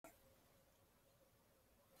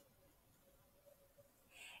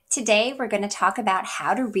Today, we're going to talk about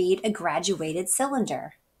how to read a graduated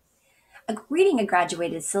cylinder. Reading a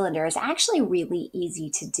graduated cylinder is actually really easy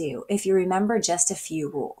to do if you remember just a few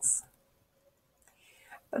rules.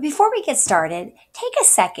 But before we get started, take a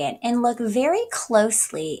second and look very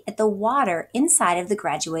closely at the water inside of the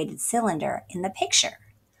graduated cylinder in the picture.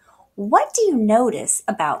 What do you notice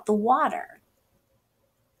about the water?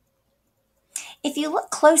 If you look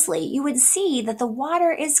closely, you would see that the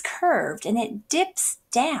water is curved and it dips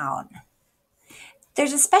down.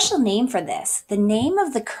 There's a special name for this. The name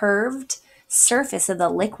of the curved surface of the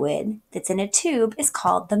liquid that's in a tube is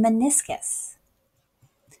called the meniscus.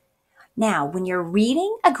 Now, when you're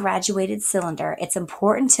reading a graduated cylinder, it's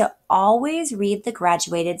important to always read the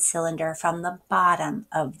graduated cylinder from the bottom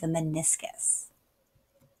of the meniscus.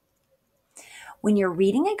 When you're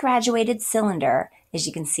reading a graduated cylinder, as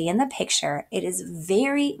you can see in the picture, it is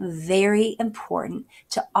very, very important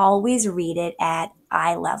to always read it at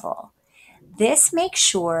eye level. This makes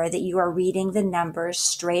sure that you are reading the numbers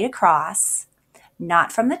straight across,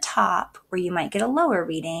 not from the top where you might get a lower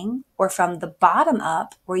reading, or from the bottom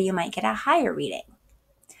up where you might get a higher reading.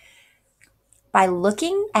 By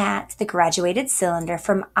looking at the graduated cylinder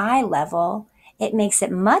from eye level, it makes it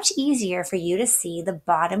much easier for you to see the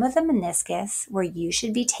bottom of the meniscus where you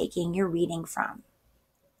should be taking your reading from.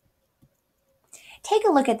 Take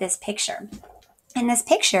a look at this picture. In this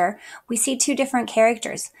picture, we see two different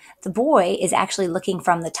characters. The boy is actually looking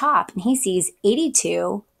from the top and he sees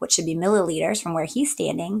 82, which should be milliliters from where he's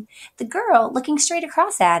standing. The girl, looking straight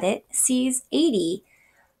across at it, sees 80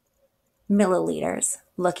 milliliters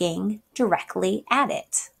looking directly at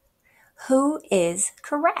it. Who is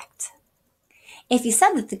correct? If you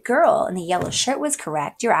said that the girl in the yellow shirt was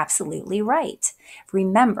correct, you're absolutely right.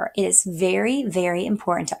 Remember, it is very, very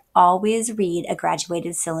important to always read a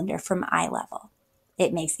graduated cylinder from eye level.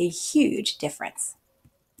 It makes a huge difference.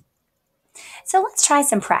 So let's try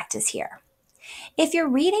some practice here. If you're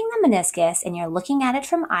reading the meniscus and you're looking at it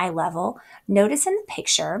from eye level, notice in the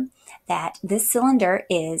picture that this cylinder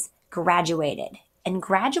is graduated. And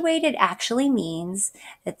graduated actually means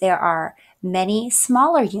that there are many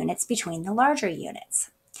smaller units between the larger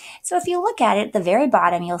units. So if you look at it at the very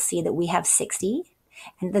bottom, you'll see that we have 60,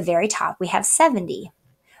 and at the very top we have 70.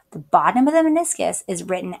 The bottom of the meniscus is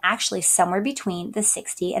written actually somewhere between the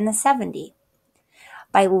 60 and the 70.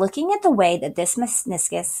 By looking at the way that this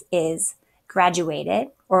meniscus is graduated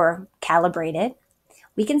or calibrated,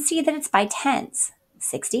 we can see that it's by tens.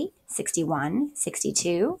 60, 61,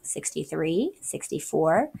 62, 63,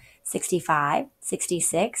 64, 65,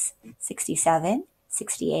 66, 67,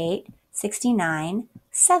 68, 69,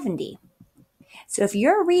 70. So if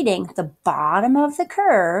you're reading the bottom of the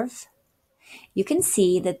curve, you can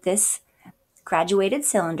see that this graduated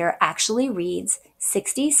cylinder actually reads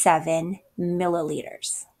 67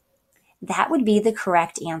 milliliters. That would be the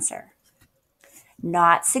correct answer.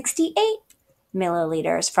 Not 68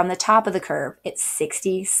 milliliters from the top of the curve. It's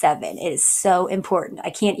 67. It is so important. I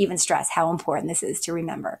can't even stress how important this is to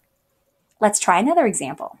remember. Let's try another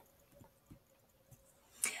example.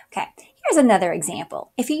 Okay, here's another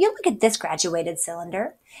example. If you look at this graduated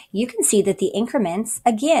cylinder, you can see that the increments,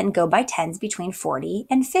 again, go by tens between 40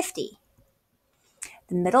 and 50.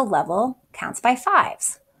 The middle level counts by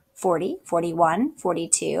fives. 40, 41,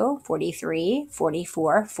 42, 43,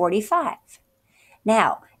 44, 45.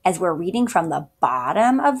 Now, as we're reading from the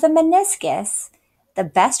bottom of the meniscus, the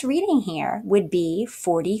best reading here would be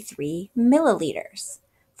 43 milliliters.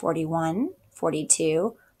 41,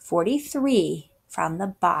 42, 43 from the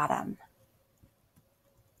bottom.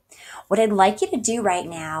 What I'd like you to do right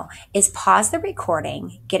now is pause the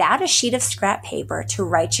recording, get out a sheet of scrap paper to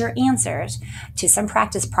write your answers to some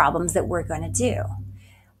practice problems that we're going to do.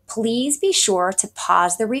 Please be sure to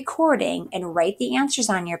pause the recording and write the answers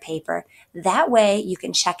on your paper. That way you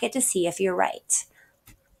can check it to see if you're right.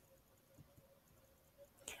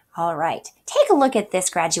 All right, take a look at this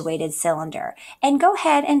graduated cylinder and go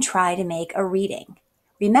ahead and try to make a reading.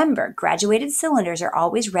 Remember, graduated cylinders are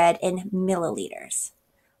always read in milliliters.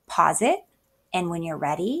 Pause it, and when you're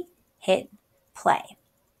ready, hit play.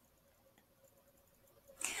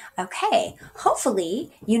 Okay,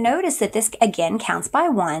 hopefully you notice that this again counts by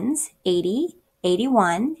ones, 80,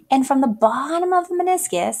 81, and from the bottom of the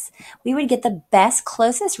meniscus, we would get the best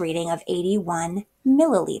closest reading of 81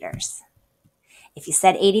 milliliters. If you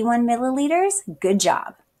said 81 milliliters, good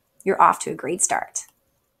job. You're off to a great start.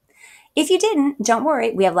 If you didn't, don't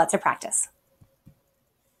worry, we have lots of practice.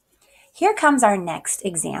 Here comes our next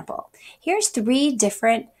example. Here's 3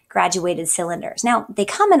 different graduated cylinders. Now, they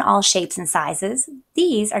come in all shapes and sizes.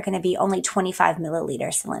 These are going to be only 25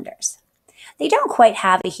 milliliter cylinders. They don't quite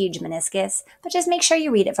have a huge meniscus, but just make sure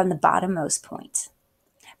you read it from the bottommost point.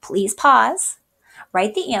 Please pause,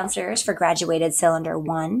 write the answers for graduated cylinder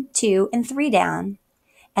 1, 2, and 3 down,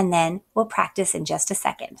 and then we'll practice in just a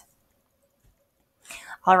second.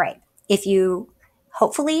 All right, if you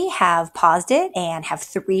hopefully have paused it and have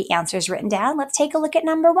 3 answers written down, let's take a look at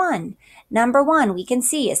number 1. Number 1, we can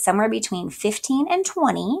see is somewhere between 15 and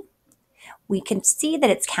 20. We can see that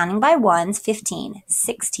it's counting by ones, 15,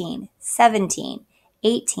 16, 17,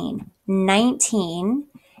 18, 19,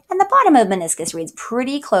 and the bottom of meniscus reads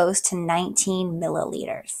pretty close to 19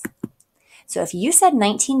 milliliters. So if you said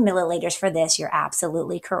 19 milliliters for this, you're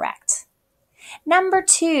absolutely correct. Number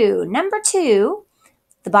 2,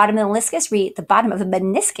 the bottom of the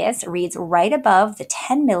meniscus reads right above the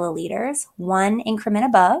 10 milliliters, 1 increment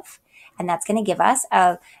above, and that's going to give us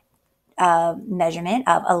a measurement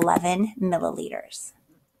of 11 milliliters.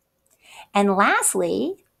 And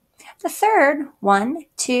lastly, the third, 1,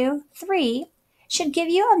 2, 3, should give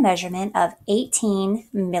you a measurement of 18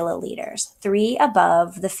 milliliters, 3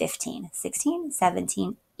 above the 15, 16,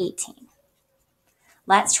 17, 18.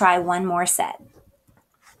 Let's try one more set.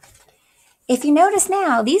 If you notice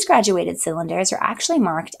now, these graduated cylinders are actually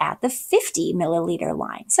marked at the 50 milliliter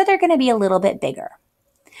line, so they're going to be a little bit bigger.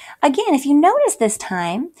 Again, if you notice this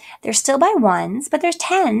time, they're still by ones, but there's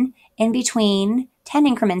 10 in between, 10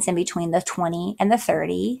 increments in between the 20 and the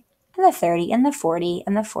 30, and the 30 and the 40,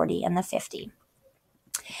 and the 40 and the 50.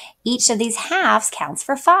 Each of these halves counts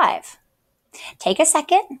for 5. Take a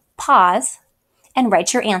second, pause, and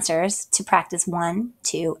write your answers to practice 1,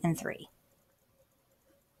 2, and 3.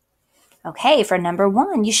 Okay, for number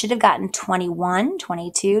 1, you should have gotten 21,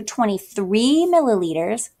 22, 23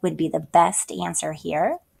 milliliters would be the best answer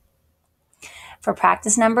here. For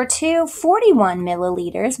practice number 2, 41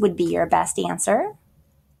 milliliters would be your best answer.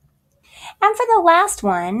 And for the last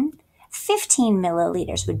one, 15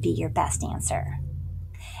 milliliters would be your best answer.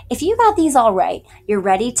 If you got these all right, you're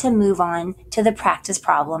ready to move on to the practice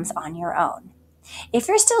problems on your own. If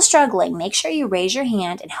you're still struggling, make sure you raise your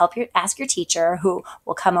hand and ask your teacher, who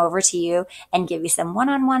will come over to you and give you some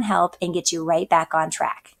one-on-one help and get you right back on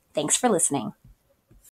track. Thanks for listening.